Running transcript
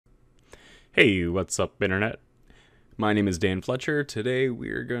Hey, what's up, Internet? My name is Dan Fletcher. Today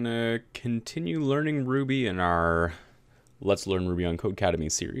we're gonna continue learning Ruby in our Let's Learn Ruby on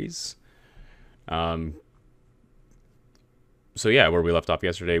Codecademy series. Um, so yeah, where we left off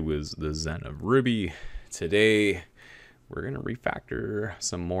yesterday was the Zen of Ruby. Today we're gonna refactor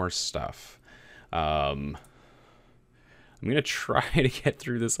some more stuff. I'm gonna try to get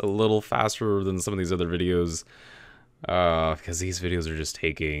through this a little faster than some of these other videos, because these videos are just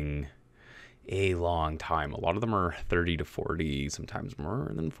taking a long time. A lot of them are 30 to 40, sometimes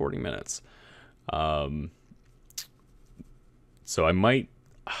more than 40 minutes. So I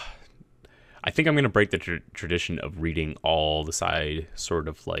think I'm going to break the tradition of reading all the side sort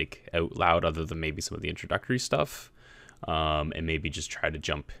of like out loud, other than maybe some of the introductory stuff, and maybe just try to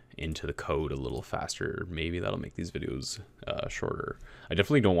jump into the code a little faster. Maybe that'll make these videos shorter. I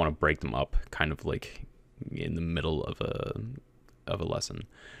definitely don't want to break them up kind of like in the middle of a lesson.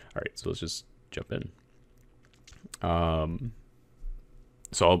 All right, so let's just jump in.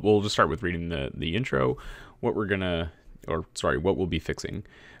 We'll just start with reading the intro. What we'll be fixing.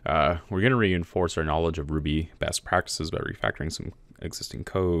 We're gonna reinforce our knowledge of Ruby best practices by refactoring some existing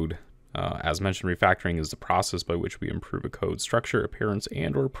code. As mentioned, refactoring is the process by which we improve a code's structure, appearance,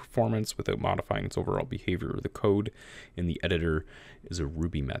 and/or performance without modifying its overall behavior. The code in the editor is a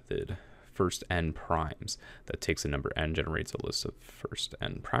Ruby method. First n primes that takes a number n, generates a list of first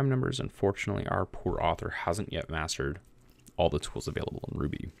n prime numbers. Unfortunately, our poor author hasn't yet mastered all the tools available in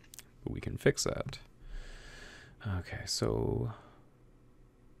Ruby, but we can fix that. Okay, so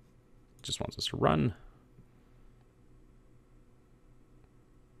just wants us to run.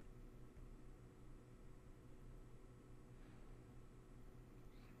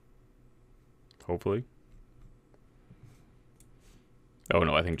 Hopefully. Oh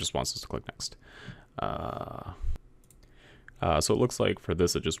no, I think it just wants us to click next. So it looks like for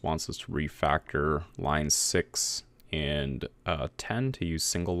this, it just wants us to refactor lines 6 and 10 to use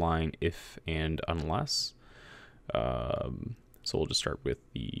single line if and unless. So we'll just start with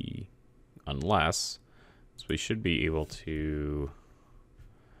the unless. So we should be able to,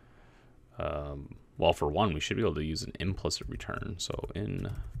 well, for one, we should be able to use an implicit return. So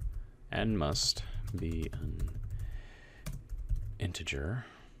n must be an integer,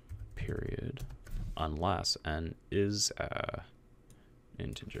 period, unless n is a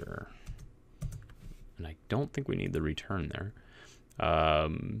integer. And I don't think we need the return there.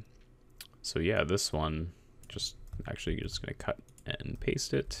 So yeah, this one, just gonna cut and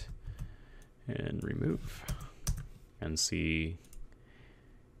paste it and remove and see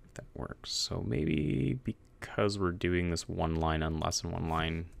if that works. So maybe because we're doing this one line unless and one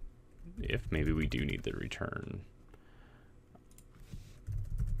line if, maybe we do need the return.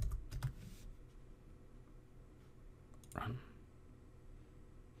 Run.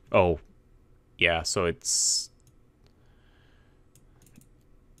 Oh, yeah, so it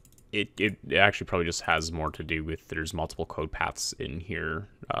actually probably just has more to do with there's multiple code paths in here.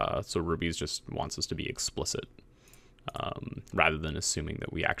 So Ruby's just wants us to be explicit rather than assuming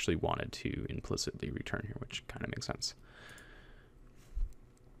that we actually wanted to implicitly return here, which kind of makes sense.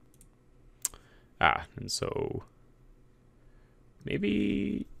 And so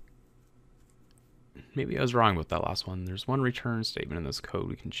maybe I was wrong with that last one. There's one return statement in this code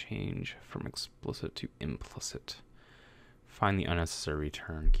we can change from explicit to implicit. Find the unnecessary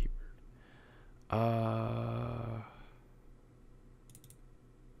return keyword.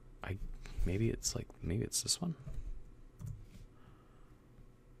 Maybe it's this one.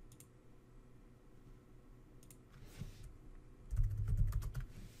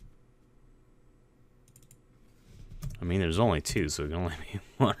 I mean, there's only two, so it can only be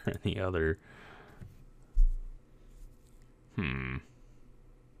one or the other.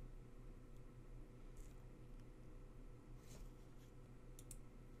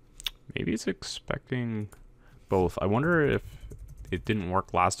 Maybe it's expecting both. I wonder if it didn't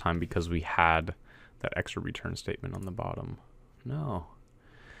work last time because we had that extra return statement on the bottom. No.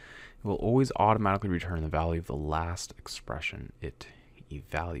 It will always automatically return the value of the last expression it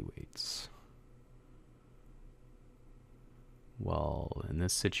evaluates. Well, in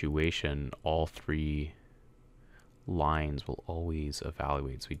this situation, all three lines will always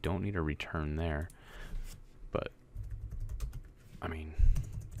evaluate, so we don't need a return there. But, I mean,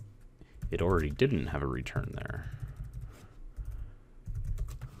 it already didn't have a return there.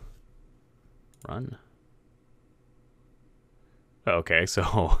 Run. Okay,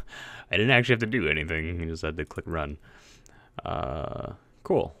 so I didn't actually have to do anything. I just had to click run.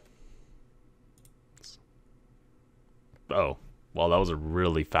 Cool. Oh, well, that was a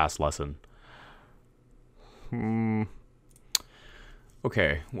really fast lesson.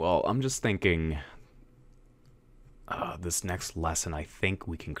 Okay, well, I'm just thinking this next lesson, I think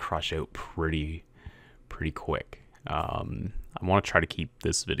we can crush out pretty quick. I want to try to keep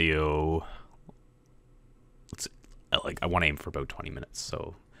this video, I want to aim for about 20 minutes,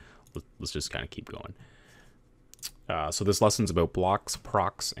 so let's just kind of keep going. So this lesson's about blocks,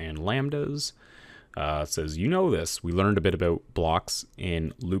 procs, and lambdas. It says, you know this. We learned a bit about blocks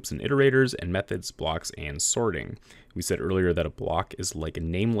in loops and iterators, and methods, blocks, and sorting. We said earlier that a block is like a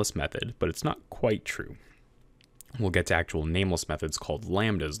nameless method, but it's not quite true. We'll get to actual nameless methods called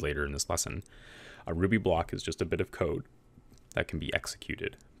lambdas later in this lesson. A Ruby block is just a bit of code that can be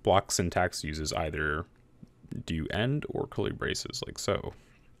executed. Block syntax uses either do end or curly braces, like so.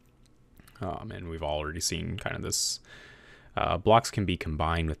 And we've already seen kind of this. Blocks can be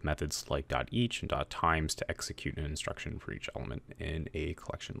combined with methods like .each and .times to execute an instruction for each element in a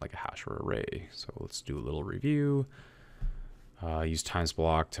collection like a hash or array. So let's do a little review. Use times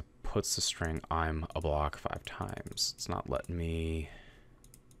block to puts the string I'm a block 5 times. It's not letting me.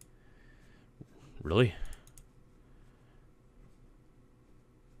 Really?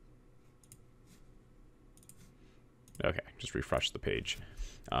 Okay, just refresh the page.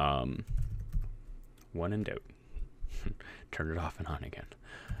 When in doubt, turn it off and on again.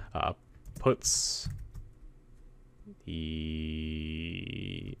 Puts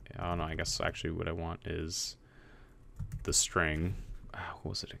the, I don't know, I guess actually what I want is the string, what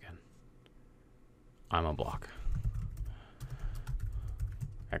was it again? I'm a block.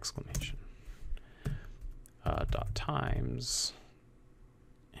 Exclamation. Dot times.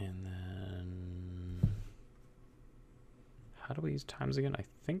 And then, how do we use times again? I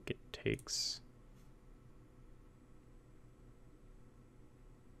think it takes,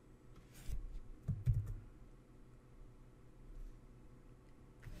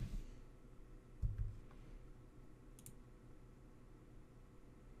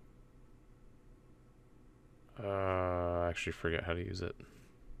 I actually forget how to use it.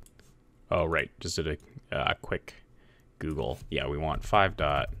 Oh, right. Just did a quick Google. Yeah, we want 5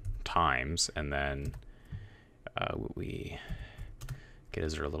 dot times, and then what we get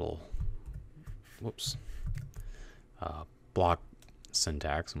is our little, whoops, block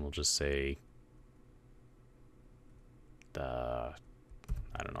syntax, and we'll just say I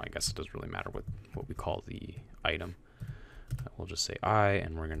don't know, I guess it doesn't really matter what we call the item. We'll just say I,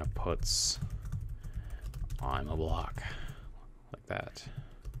 and we're gonna put I'm a block, like that.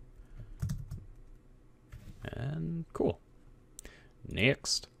 And cool.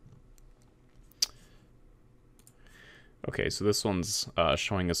 Next. Okay, so this one's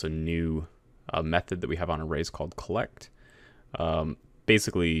showing us a new method that we have on arrays called collect.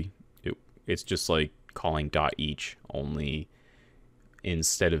 Basically, it's just like calling .each, only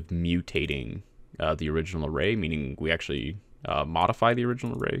instead of mutating the original array, meaning we actually modify the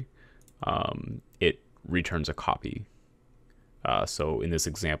original array, it returns a copy. So in this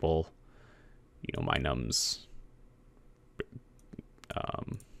example, you know, my num's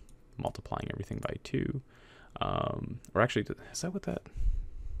multiplying everything by 2. Or actually, is that what that?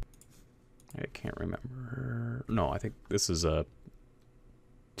 I can't remember. No, I think this is a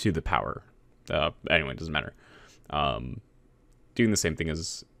to the power. Anyway, it doesn't matter. Doing the same thing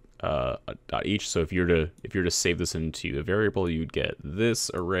as a .each. So if you're to save this into a variable, you'd get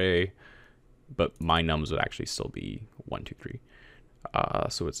this array, but my nums would actually still be 1, 2, 3.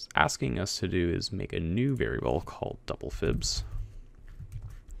 So what's asking us to do is make a new variable called double fibs.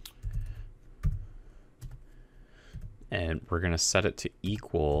 And we're going to set it to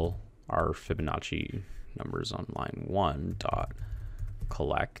equal our Fibonacci numbers on line 1 dot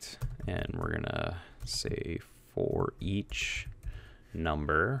collect. And we're going to say for each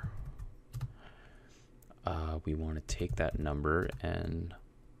number, we want to take that number and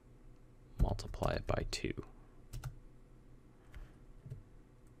multiply it by 2.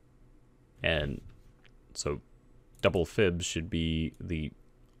 And so double fibs should be the,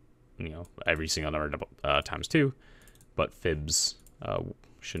 you know, every single number times 2, but fibs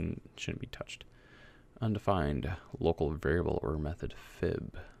shouldn't be touched. Undefined local variable or method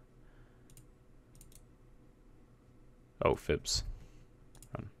fib. Oh, fibs.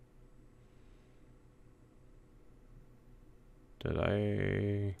 Did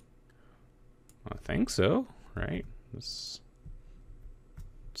I think so, right? This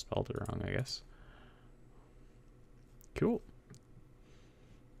spelled it wrong, I guess. Cool.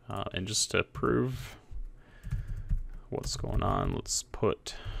 And just to prove what's going on, let's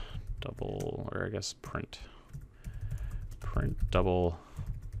put double, or I guess print double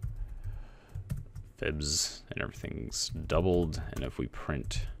fibs, and everything's doubled. And if we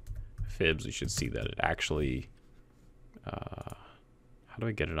print fibs, we should see that it actually do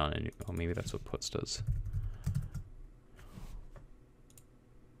I get it on any? Oh, maybe that's what puts does.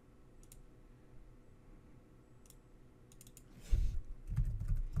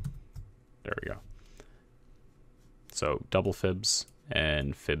 There we go. So double fibs,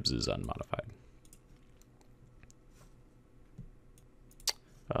 and fibs is unmodified.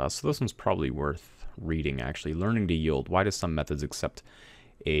 So this one's probably worth reading, actually. Learning to yield. Why do some methods accept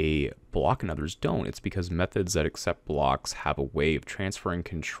a block and others don't? It's because methods that accept blocks have a way of transferring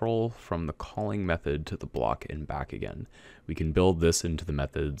control from the calling method to the block and back again. We can build this into the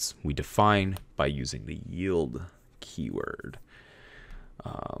methods we define by using the yield keyword.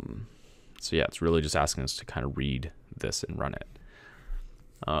 So yeah, it's really just asking us to kind of read this and run it.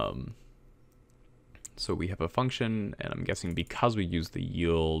 So we have a function, and I'm guessing because we use the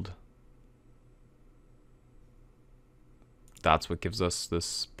yield, that's what gives us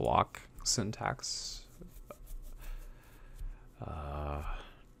this block syntax.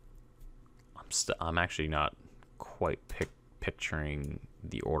 I'm actually not quite picturing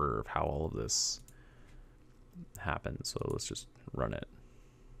the order of how all of this happens, so let's just run it.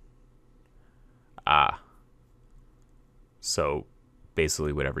 So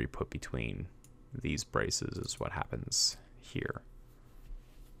basically whatever you put between these braces is what happens here.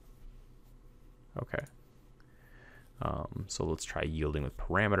 Okay. So let's try yielding with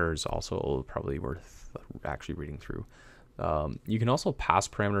parameters. Also probably worth actually reading through. You can also pass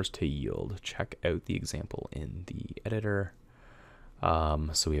parameters to yield. Check out the example in the editor.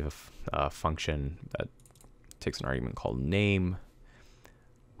 So we have a function that takes an argument called name.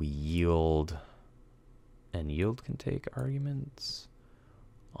 We yield, and yield can take arguments.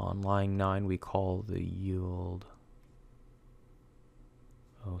 On line 9, we call the yield.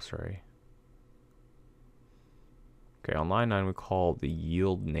 Oh, sorry. Okay, on line 9, we call the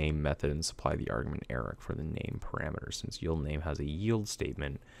yield name method and supply the argument Eric for the name parameter. Since yield name has a yield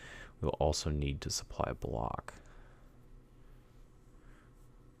statement, we'll also need to supply a block.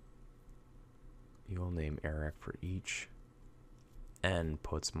 Yield name Eric for each n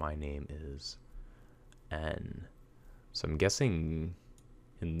puts my name is n. So I'm guessing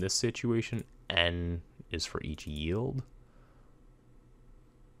in this situation, n is for each yield.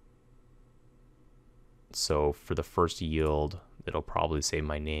 So for the first yield, it'll probably say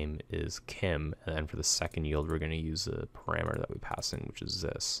my name is Kim, and then for the second yield, we're going to use the parameter that we pass in, which is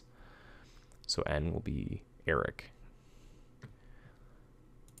this. So n will be Eric.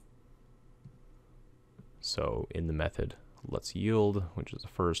 So in the method, let's yield, which is the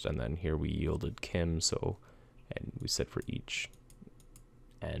first, and then here we yielded Kim, so, and we set for each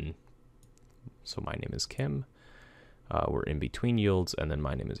n. So my name is Kim. We're in between yields, and then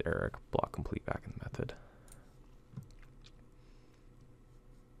my name is Eric. Block complete back in the method.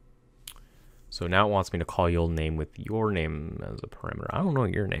 So now it wants me to call yield name with your name as a parameter. I don't know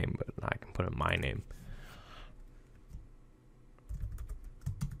your name, but I can put in my name.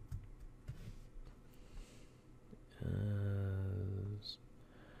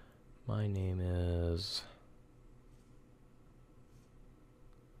 My name is...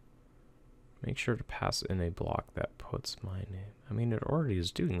 Make sure to pass in a block that puts my name. I mean, it already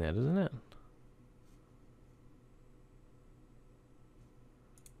is doing that, isn't it?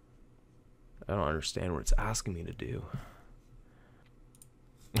 I don't understand what it's asking me to do.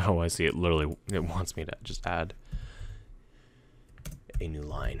 Oh, I see. It literally, it wants me to just add a new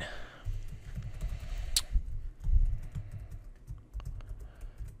line.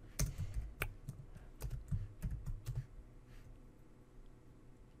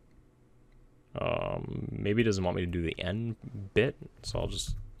 Maybe it doesn't want me to do the n bit, so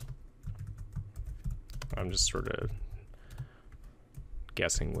I'm just sort of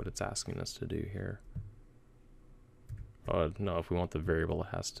guessing what it's asking us to do here. No, if we want the variable, it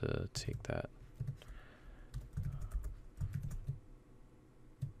has to take that.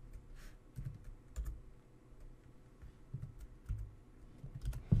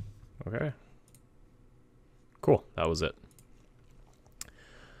 Okay. Cool, that was it.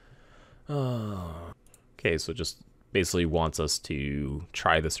 Okay, so just basically wants us to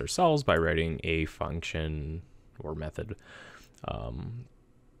try this ourselves by writing a function or method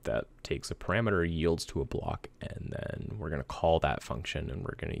that takes a parameter, yields to a block, and then we're going to call that function and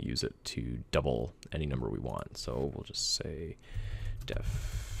we're going to use it to double any number we want. So we'll just say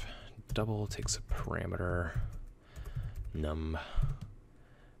def double takes a parameter num,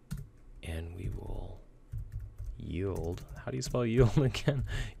 and we will yield. How do you spell yield again?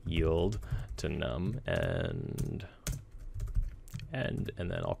 Yield to num, and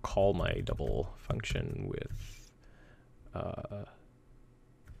then I'll call my double function with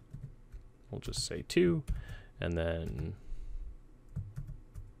we'll just say 2, and then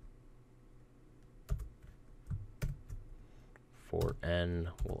n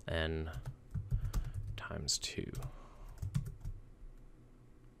will n times 2.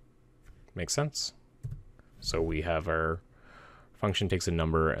 Makes sense? So we have our function takes a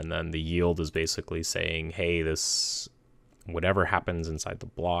number, and then the yield is basically saying, hey, this, whatever happens inside the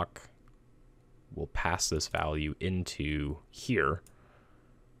block, will pass this value into here.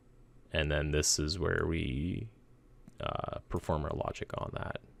 And then this is where we perform our logic on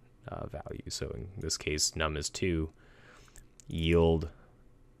that value. So in this case, num is 2. Yield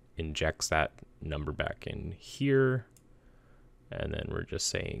injects that number back in here. And then we're just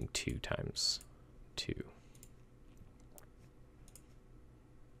saying 2 times 2.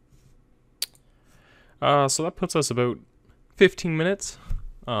 So that puts us about 15 minutes.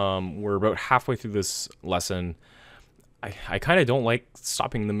 We're about halfway through this lesson. I kind of don't like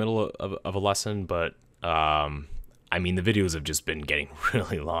stopping in the middle of a lesson, but I mean, the videos have just been getting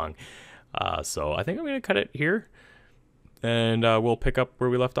really long. So I think I'm going to cut it here, and we'll pick up where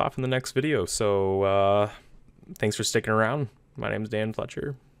we left off in the next video. So thanks for sticking around. My name is Dan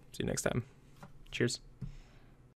Fletcher. See you next time. Cheers.